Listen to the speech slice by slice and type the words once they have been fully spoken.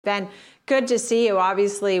Ben, good to see you.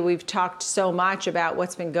 Obviously, we've talked so much about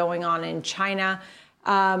what's been going on in China.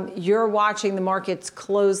 You're watching the markets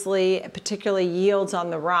closely, particularly yields on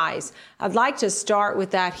the rise. I'd like to start with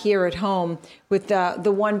that here at home with the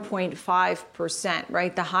 1.5%,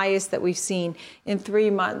 right? The highest that we've seen in 3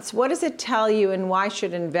 months. What does it tell you, and why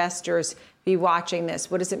should investors be watching this?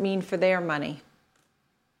 What does it mean for their money?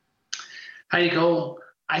 Hi, Nicole.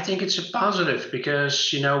 I think it's a positive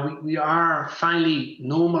because, we are finally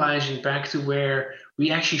normalizing back to where we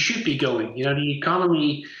actually should be going. The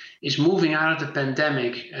economy is moving out of the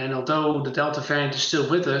pandemic. And although the Delta variant is still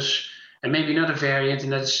with us, and maybe another variant,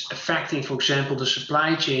 and that's affecting, for example, the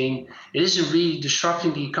supply chain, it isn't really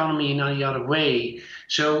disrupting the economy in any other way.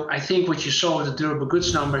 So I think what you saw with the durable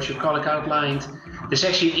goods numbers, your colleague outlined, there's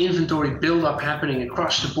actually an inventory buildup happening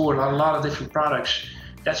across the board on a lot of different products.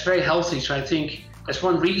 That's very healthy. So I think that's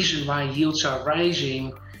one reason why yields are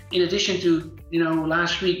rising. In addition to,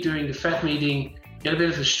 last week during the Fed meeting, you had a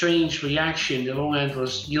bit of a strange reaction. The long end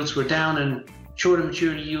yields were down and shorter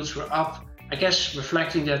maturity yields were up. I guess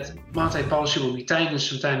reflecting that monetary policy will be tightened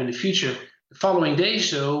sometime in the future. The following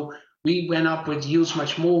days, though, we went up with yields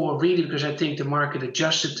much more, really because I think the market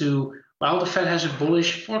adjusted to, well, the Fed has a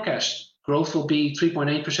bullish forecast. Growth will be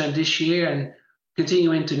 3.8% this year and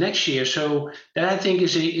continue into next year. So that, I think,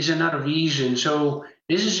 is another reason. So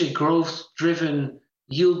this is a growth-driven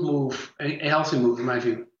yield move, a healthy move in my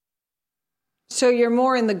view. So you're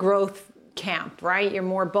more in the growth camp, right? You're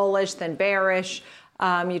more bullish than bearish.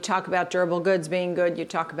 You talk about durable goods being good. You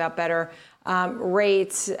talk about better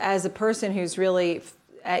rates. As a person who's really,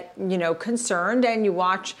 concerned, and you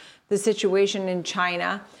watch the situation in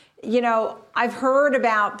China, I've heard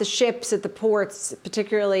about the ships at the ports,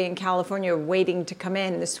 particularly in California, waiting to come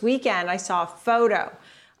in. This weekend, I saw a photo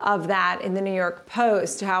of that in the New York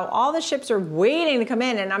Post, how all the ships are waiting to come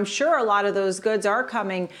in. And I'm sure a lot of those goods are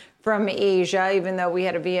coming from Asia, even though we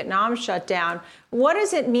had a Vietnam shutdown. What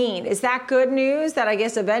does it mean? Is that good news that I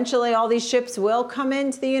guess eventually all these ships will come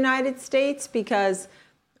into the United States, because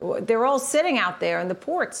they're all sitting out there in the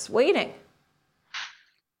ports waiting?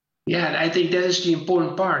 Yeah, I think that is the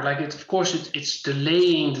important part. Of course, it's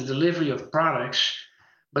delaying the delivery of products,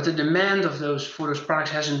 but the demand for those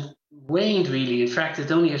products hasn't waned really. In fact,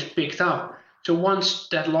 it only has picked up. So once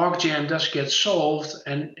that logjam does get solved,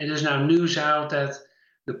 and it is now news out that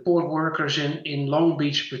the port workers in Long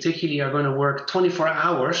Beach particularly are going to work 24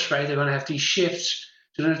 hours, right? They're going to have these shifts.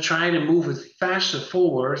 So they're going to try to move it faster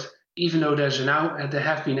forward, even though there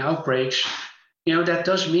have been outbreaks. That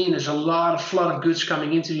does mean there's a flood of goods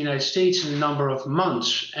coming into the United States in a number of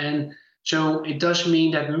months. And so it does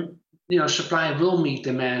mean that, supply will meet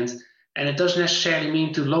demand. And it doesn't necessarily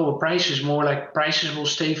mean to lower prices, more like prices will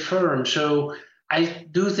stay firm. So I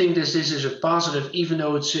do think this is a positive, even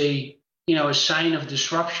though it's a sign of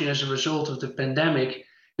disruption as a result of the pandemic.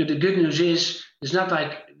 But the good news is there's not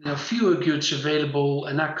fewer goods available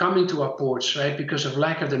and not coming to our ports, right, because of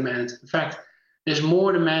lack of demand. In fact, there's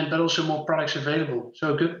more demand, but also more products available.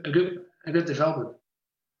 So a good development.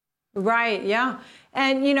 Right, yeah.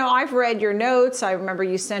 And, I've read your notes. I remember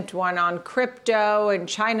you sent one on crypto, and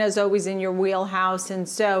China's always in your wheelhouse. And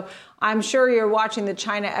so I'm sure you're watching the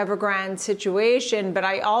China Evergrande situation. But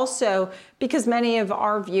I also, because many of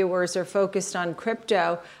our viewers are focused on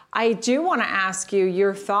crypto, I do want to ask you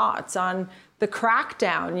your thoughts on the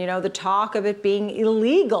crackdown, the talk of it being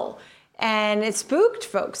illegal. And it spooked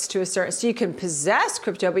folks to a certain, so you can possess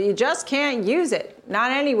crypto, but you just can't use it,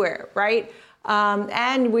 not anywhere, right?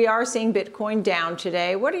 And we are seeing Bitcoin down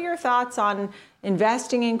today. What are your thoughts on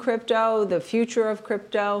investing in crypto, the future of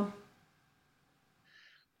crypto?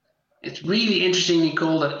 It's really interesting,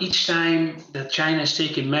 Nicole, that each time that China has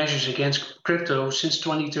taken measures against crypto since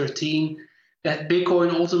 2013, that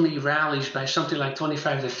Bitcoin ultimately rallies by something like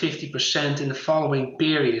 25 to 50% in the following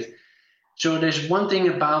period. So there's one thing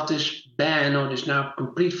about this ban, or this now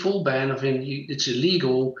complete full ban of it's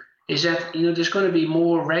illegal, is that there's going to be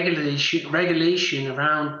more regulation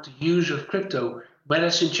around the use of crypto, whether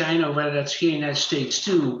it's in China or whether that's here in the United States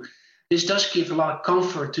too. This does give a lot of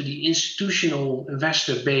comfort to the institutional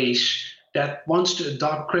investor base that wants to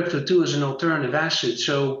adopt crypto too as an alternative asset.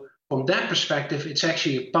 So from that perspective, it's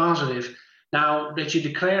actually a positive. Now, that you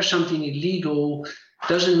declare something illegal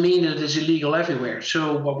doesn't mean that it's illegal everywhere.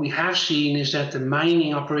 So what we have seen is that the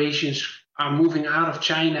mining operations are moving out of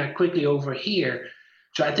China quickly over here.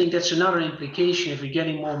 So I think that's another implication. If we're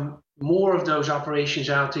getting more of those operations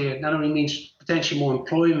out there, it not only means potentially more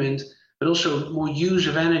employment, but also more use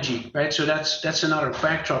of energy, right? So that's another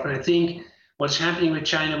backdrop. And I think what's happening with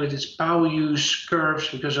China with its power use curves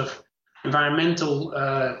because of environmental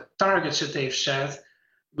targets that they've set,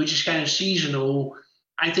 which is kind of seasonal,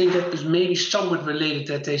 I think that was maybe somewhat related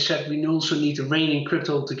that they said we also need to rein in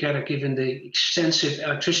crypto altogether, given the extensive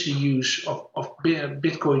electricity use of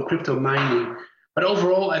Bitcoin crypto mining. But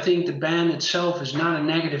overall, I think the ban itself is not a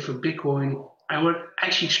negative for Bitcoin. I would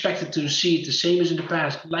actually expect it to see it the same as in the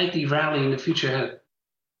past, likely rally in the future ahead.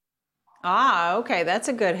 Ah, okay, that's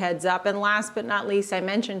a good heads up. And last but not least, I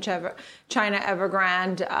mentioned China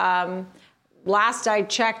Evergrande. Last I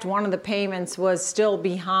checked, one of the payments was still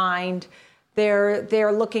behind.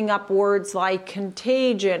 They're looking up words like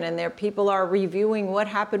contagion, and people are reviewing what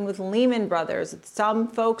happened with Lehman Brothers. Some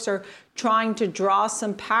folks are trying to draw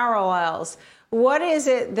some parallels. What is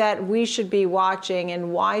it that we should be watching,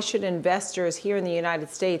 and why should investors here in the United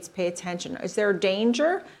States pay attention? Is there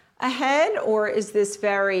danger ahead, or is this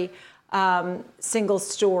very single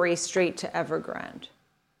story straight to Evergrande?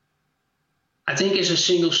 I think it's a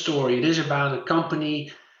single story. It is about a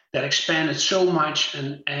company that expanded so much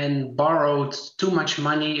and borrowed too much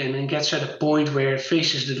money and then gets at a point where it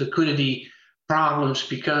faces the liquidity problems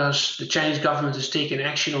because the Chinese government has taken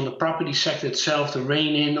action on the property sector itself to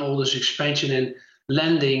rein in all this expansion and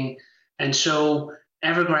lending. And so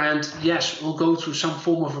Evergrande, yes, will go through some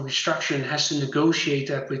form of a restructure and has to negotiate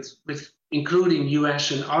that with including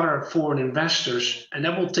US and other foreign investors, and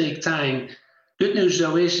that will take time. Good news,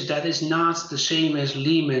 though, is that is not the same as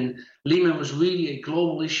Lehman. Lehman was really a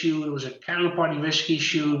global issue. It was a counterparty risk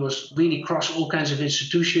issue. It was really across all kinds of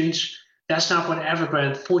institutions. That's not what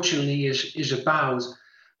Evergrande, fortunately, is about.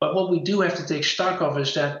 But what we do have to take stock of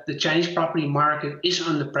is that the Chinese property market is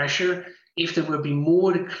under pressure. If there will be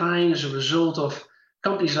more decline as a result of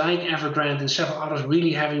companies like Evergrande and several others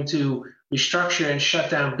really having to restructure and shut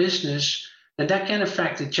down business, then that can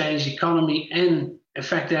affect the Chinese economy and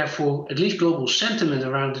affect, therefore, at least global sentiment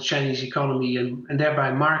around the Chinese economy and thereby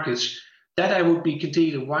markets. That I would be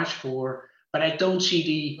continue to watch for, but I don't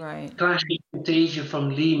see the classic contagion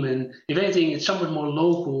from Lehman. If anything, it's somewhat more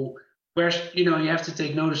local, whereas, you have to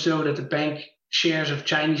take notice, though, that the bank shares of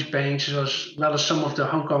Chinese banks, as well as some of the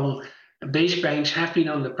Hong Kong-based banks, have been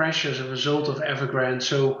under pressure as a result of Evergrande.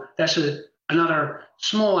 So that's another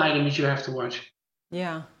small item that you have to watch.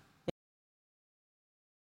 Yeah.